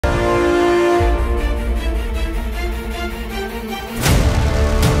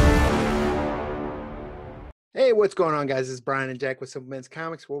Hey, what's going on, guys? This is Brian and Jack with Simple Men's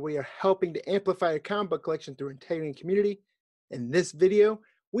Comics, where we are helping to amplify your comic book collection through integrity and community. In this video,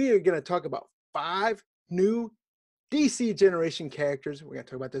 we are going to talk about 5 new DC generation characters. We're going to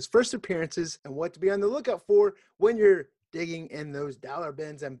talk about those first appearances and what to be on the lookout for when you're digging in those dollar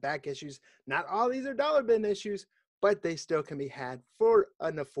bins and back issues. Not all these are dollar bin issues, but they still can be had for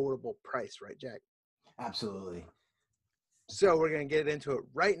an affordable price, right, Jack? Absolutely. So we're going to get into it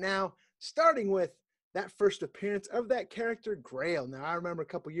right now, starting with that first appearance of that character, Grail. Now, I remember a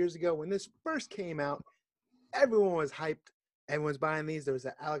couple years ago when this first came out, everyone was hyped. Everyone was buying these. There was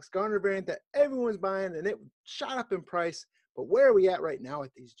an Alex Garner variant that everyone was buying, and it shot up in price. But where are we at right now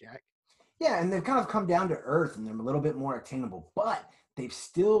with these, Jack? Yeah, and they've kind of come down to earth, and they're a little bit more attainable, but they've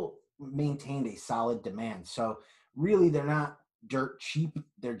still maintained a solid demand. So really, they're not dirt cheap.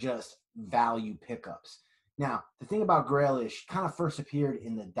 They're just value pickups. Now, the thing about Grail is she kind of first appeared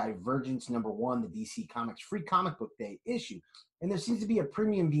in the Divergence #1, the DC Comics Free Comic Book Day issue. And there seems to be a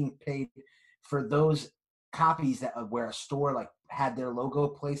premium being paid for those copies that where a store like had their logo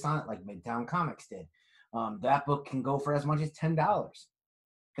placed on it, like Midtown Comics did. That book can go for as much as $10.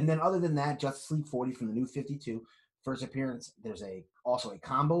 And then other than that, Justice League 40 from the New 52, first appearance. There's also a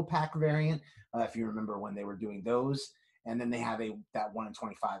combo pack variant, if you remember when they were doing those. And then they have that 1 in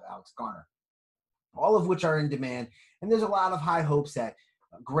 25 Alex Garner, all of which are in demand. And there's a lot of high hopes that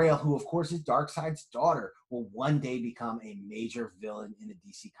Grail, who of course is Darkseid's daughter, will one day become a major villain in the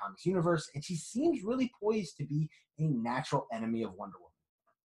DC Comics universe. And she seems really poised to be a natural enemy of Wonder Woman.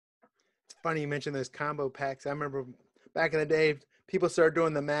 It's funny you mentioned those combo packs. I remember back in the day, people started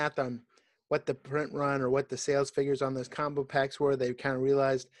doing the math on what the print run or what the sales figures on those combo packs were. They kind of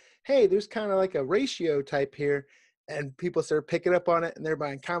realized, hey, there's kind of like a ratio type here. And people started picking up on it, and they're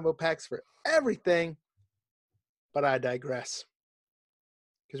buying combo packs for everything. But I digress,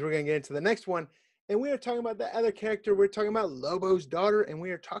 because we're going to get into the next one. And we are talking about the other character. We're talking about Lobo's daughter, and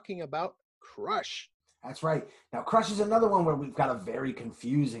we are talking about Crush. That's right. Now, Crush is another one where we've got a very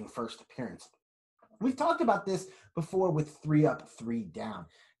confusing first appearance. We've talked about this before with 3 Up, 3 Down.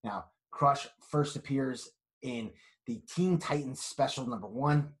 Now, Crush first appears in the Teen Titans Special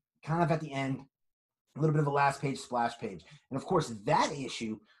 #1, kind of at the end, a little bit of a last page splash page. And of course, that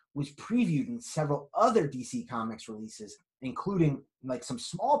issue was previewed in several other DC Comics releases, including like some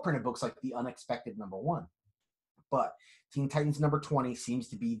small printed books like The Unexpected #1. But Teen Titans #20 seems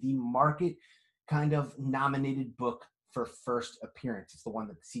to be the market kind of nominated book for first appearance. It's the one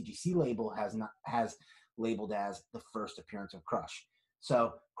that the CGC label has labeled as the first appearance of Crush.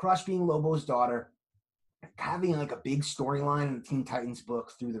 So Crush being Lobo's daughter, having like a big storyline in the Teen Titans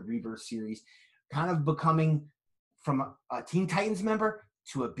book through the Rebirth series, kind of becoming from a Teen Titans member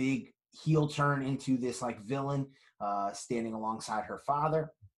to a big heel turn into this like villain, standing alongside her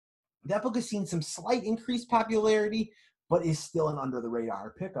father. That book has seen some slight increased popularity, but is still an under the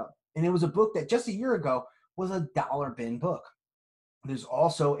radar pickup. And it was a book that just a year ago was a dollar bin book. There's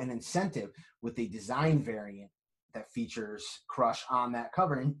also an incentive with a design variant that features Crush on that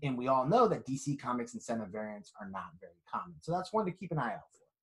cover. And we all know that DC Comics incentive variants are not very common. So that's one to keep an eye out for.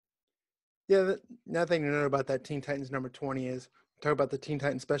 Yeah, another thing to know about that Teen Titans #20 is, talk about the Teen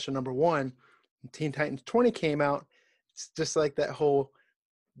Titans Special #1. Teen Titans 20 came out. It's just like that whole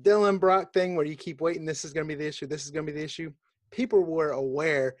Dylan Brock thing where you keep waiting, this is going to be the issue, this is going to be the issue. People were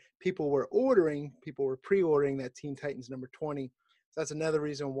aware, people were ordering, people were pre-ordering that Teen Titans #20. So that's another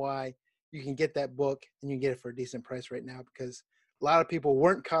reason why you can get that book and you can get it for a decent price right now, because a lot of people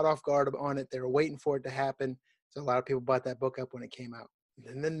weren't caught off guard on it. They were waiting for it to happen. So a lot of people bought that book up when it came out.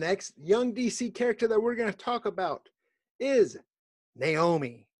 And the next young DC character that we're going to talk about is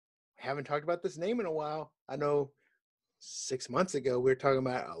Naomi. I haven't talked about this name in a while. I know 6 months ago we were talking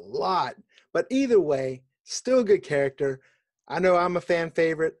about it a lot, but either way, still a good character. I know I'm a fan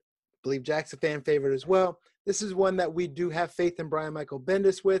favorite. I believe Jack's a fan favorite as well. This is one that we do have faith in Brian Michael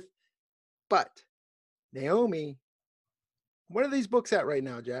Bendis with. But Naomi, what are these books at right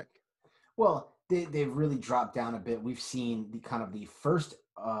now, Jack? Well, they've really dropped down a bit. We've seen the first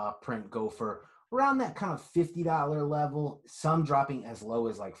print go for around that kind of $50 level, some dropping as low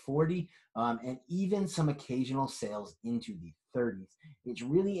as like $40, and even some occasional sales into the $30s. It's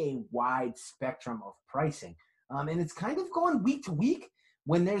really a wide spectrum of pricing. And it's kind of going week to week.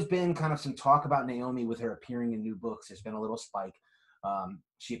 When there's been kind of some talk about Naomi with her appearing in new books, there's been a little spike.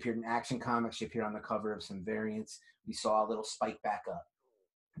 She appeared in Action Comics. She appeared on the cover of some variants. We saw a little spike back up.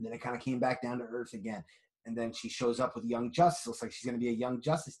 And then it kind of came back down to earth again. And then she shows up with Young Justice. Looks like she's going to be a Young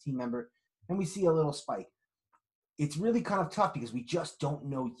Justice team member. And we see a little spike. It's really kind of tough because we just don't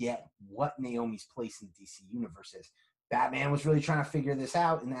know yet what Naomi's place in the DC universe is. Batman was really trying to figure this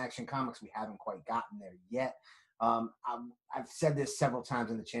out in Action Comics. We haven't quite gotten there yet. I've said this several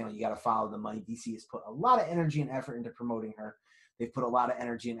times on the channel. You got to follow the money. DC has put a lot of energy and effort into promoting her. They've put a lot of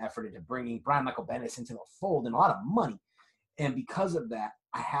energy and effort into bringing Brian Michael Bendis into the fold and a lot of money. And because of that,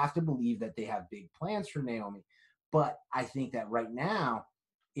 I have to believe that they have big plans for Naomi. But I think that right now,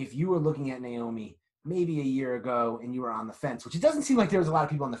 if you were looking at Naomi maybe a year ago and you were on the fence, which it doesn't seem like there was a lot of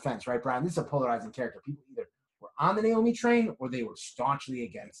people on the fence, right, Brian? This is a polarizing character. People either were on the Naomi train or they were staunchly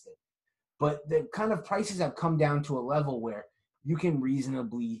against it. But the kind of prices have come down to a level where you can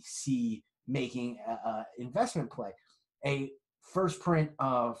reasonably see making an investment play. A first print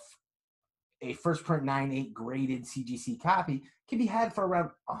 9/8 graded CGC copy can be had for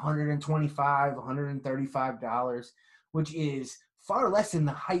around $125, $135, which is far less than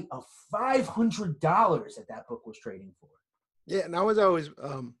the height of $500 that book was trading for. Yeah, and I was always,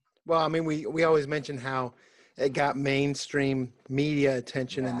 we always mention how it got mainstream media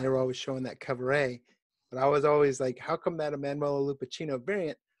attention, and they were always showing that cover A. But I was always like, how come that Emanuela Lupacchino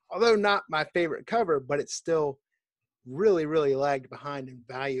variant, although not my favorite cover, but it's still really, really lagged behind in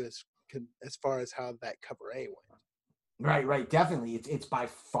value as far as how that cover A went. Right, definitely. It's by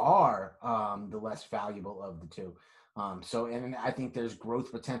far the less valuable of the two. And I think there's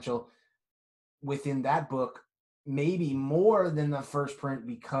growth potential within that book, maybe more than the first print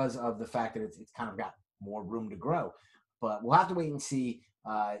because of the fact that it's kind of got more room to grow. But we'll have to wait and see.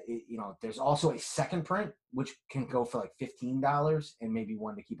 There's also a second print, which can go for like $15 and maybe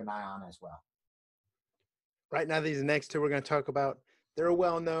one to keep an eye on as well. Right now, these next two we're going to talk about, they're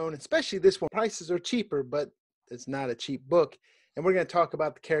well-known, especially this one. Prices are cheaper, but it's not a cheap book. And we're going to talk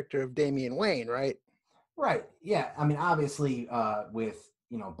about the character of Damian Wayne, right? Right. Yeah. I mean, obviously, with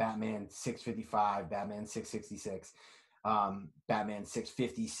Batman 655, Batman 666, Batman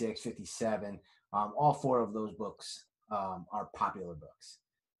 650, 657, all four of those books are popular books,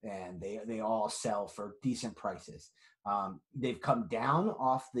 and they all sell for decent prices. They've come down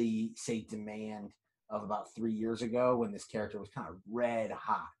off the, say, demand of about 3 years ago when this character was kind of red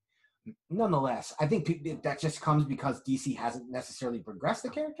hot. Nonetheless, I think that just comes because DC hasn't necessarily progressed the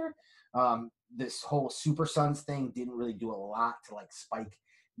character. This whole Super Sons thing didn't really do a lot to like spike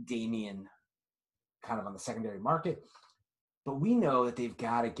Damian kind of on the secondary market. But we know that they've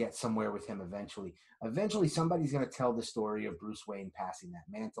got to get somewhere with him eventually. Eventually, somebody's going to tell the story of Bruce Wayne passing that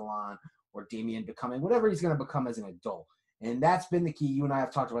mantle on, or Damian becoming whatever he's going to become as an adult. And that's been the key. You and I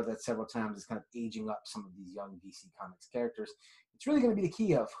have talked about that several times, is kind of aging up some of these young DC Comics characters. It's really going to be the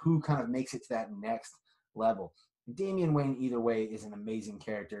key of who kind of makes it to that next level. Damian Wayne, either way, is an amazing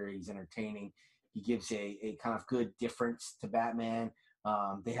character. He's entertaining. He gives a kind of good difference to Batman.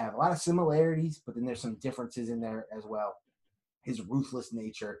 They have a lot of similarities, but then there's some differences in there as well. His ruthless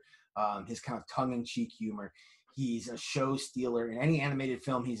nature, his kind of tongue-in-cheek humor. He's a show stealer in any animated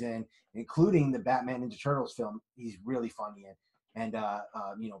film he's in, including the Batman Ninja Turtles film. He's really funny in, and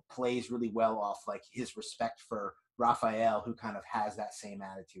plays really well off like his respect for Raphael, who kind of has that same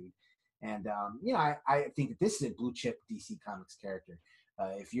attitude. And I think that this is a blue chip DC Comics character.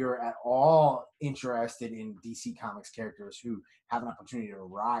 If you're at all interested in DC Comics characters who have an opportunity to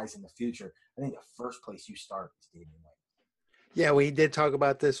rise in the future, I think the first place you start is Damian Wayne. Yeah, we did talk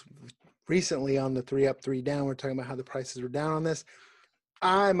about this recently on the 3 Up, 3 Down. We're talking about how the prices were down on this.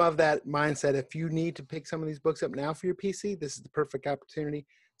 I'm of that mindset. If you need to pick some of these books up now for your PC, this is the perfect opportunity,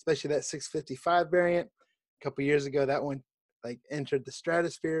 especially that 655 variant. A couple years ago, that one entered the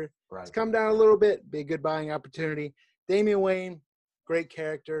stratosphere. Right. It's come down a little bit, be a good buying opportunity. Damian Wayne, great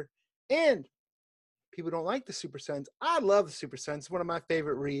character. And people don't like the Super Sons. I love the Super Sons. It's one of my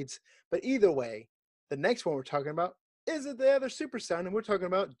favorite reads. But either way, the next one we're talking about isn't the other Super Son, and we're talking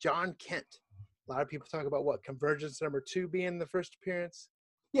about John Kent. A lot of people talk about Convergence number 2 being the first appearance.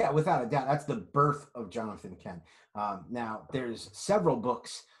 Yeah, without a doubt. That's the birth of Jonathan Kent. Now, there's several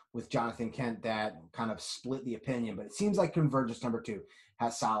books with Jonathan Kent that kind of split the opinion, but it seems like Convergence number 2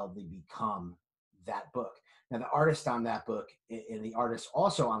 has solidly become that book. Now, the artist on that book, and the artist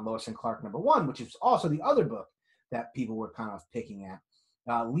also on Lois and Clark number 1, which is also the other book that people were kind of picking at,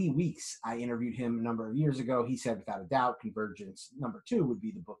 Lee Weeks. I interviewed him a number of years ago. He said, without a doubt, Convergence number 2 would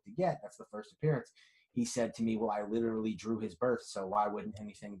be the book to get. That's the first appearance. He said to me, well, I literally drew his birth, so why wouldn't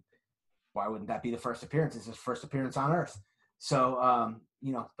that be the first appearance? It's his first appearance on Earth. So,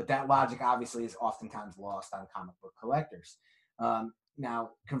 but that logic obviously is oftentimes lost on comic book collectors.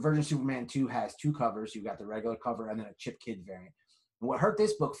 Now, Convergence Superman 2 has 2 covers. You've got the regular cover and then a Chip Kid variant. And what hurt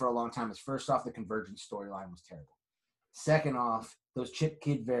this book for a long time is, first off, the Convergence storyline was terrible. Second off, those Chip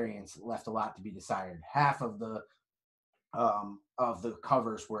Kid variants left a lot to be desired. Half of the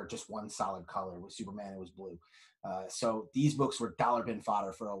covers were just one solid color. With Superman, it was blue. So these books were dollar bin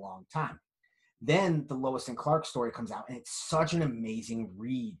fodder for a long time. Then the Lois and Clark story comes out, and it's such an amazing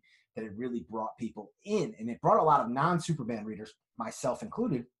read that it really brought people in. And it brought a lot of non-Superman readers, myself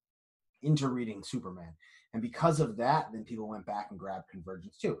included, into reading Superman. And because of that, then people went back and grabbed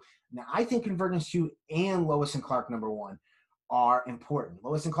Convergence 2. Now, I think Convergence 2 and Lois and Clark #1 are important.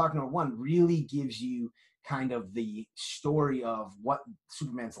 Lois and Clark #1 really gives you kind of the story of what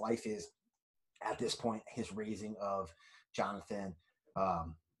Superman's life is at this point, his raising of Jonathan,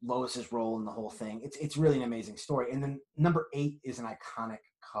 Lois's role in the whole thing. It's really an amazing story. And then #8 is an iconic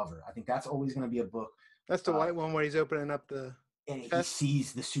cover. I think that's always going to be a book. That's the white one where he's opening up the and chest. He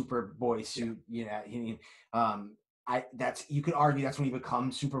sees the Superboy suit. Yeah. You know, you could argue that's when he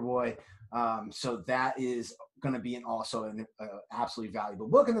becomes Superboy. So that is going to be also an absolutely valuable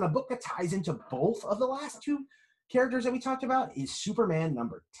book. And then a book that ties into both of the last two characters that we talked about is Superman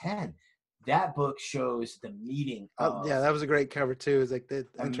 #10. That book shows the meeting of yeah, that was a great cover too. It's like the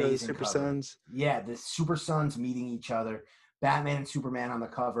intro of the Super Sons. Yeah, the Super Sons meeting each other. Batman and Superman on the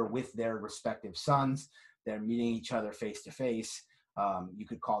cover with their respective sons. They're meeting each other face to face. You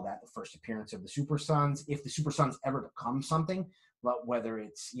could call that the first appearance of the Super Sons. If the Super Sons ever become something, but whether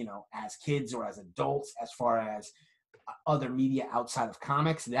it's, you know, as kids or as adults, as far as other media outside of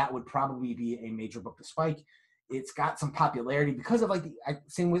comics, that would probably be a major book to spike. It's got some popularity because of like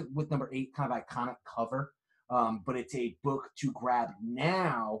same with #8, kind of iconic cover. But it's a book to grab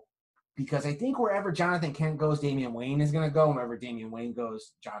now because I think wherever Jonathan Kent goes, Damian Wayne is going to go. And wherever Damian Wayne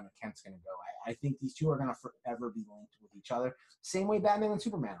goes, Jonathan Kent's going to go. I think these two are going to forever be linked with each other. Same way Batman and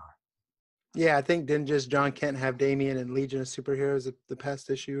Superman are. Yeah, I think didn't just John Kent have Damian and Legion of Superheroes the past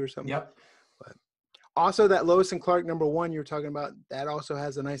issue or something? Yep. But also that Lois and Clark #1 you were talking about, that also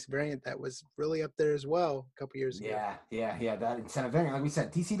has a nice variant that was really up there as well a couple years ago. Yeah. That incentive variant, like we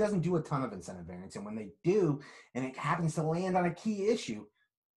said, DC doesn't do a ton of incentive variants, and when they do, and it happens to land on a key issue,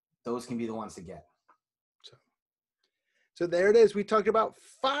 those can be the ones to get. So there it is. We talked about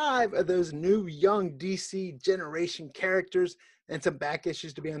 5 of those new young DC generation characters and some back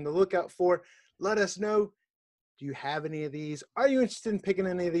issues to be on the lookout for. Let us know, do you have any of these? Are you interested in picking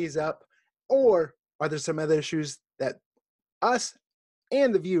any of these up? Or are there some other issues that us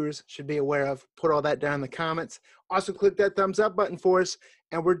and the viewers should be aware of? Put all that down in the comments. Also, click that thumbs up button for us.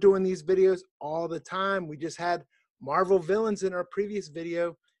 And we're doing these videos all the time. We just had Marvel villains in our previous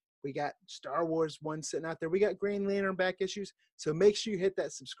video. We got Star Wars one sitting out there. We got Green Lantern back issues. So make sure you hit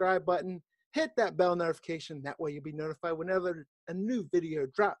that subscribe button. Hit that bell notification. That way you'll be notified whenever a new video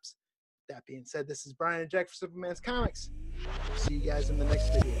drops. That being said, this is Brian and Jack for Superman's Comics. See you guys in the next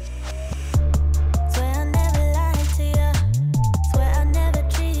video.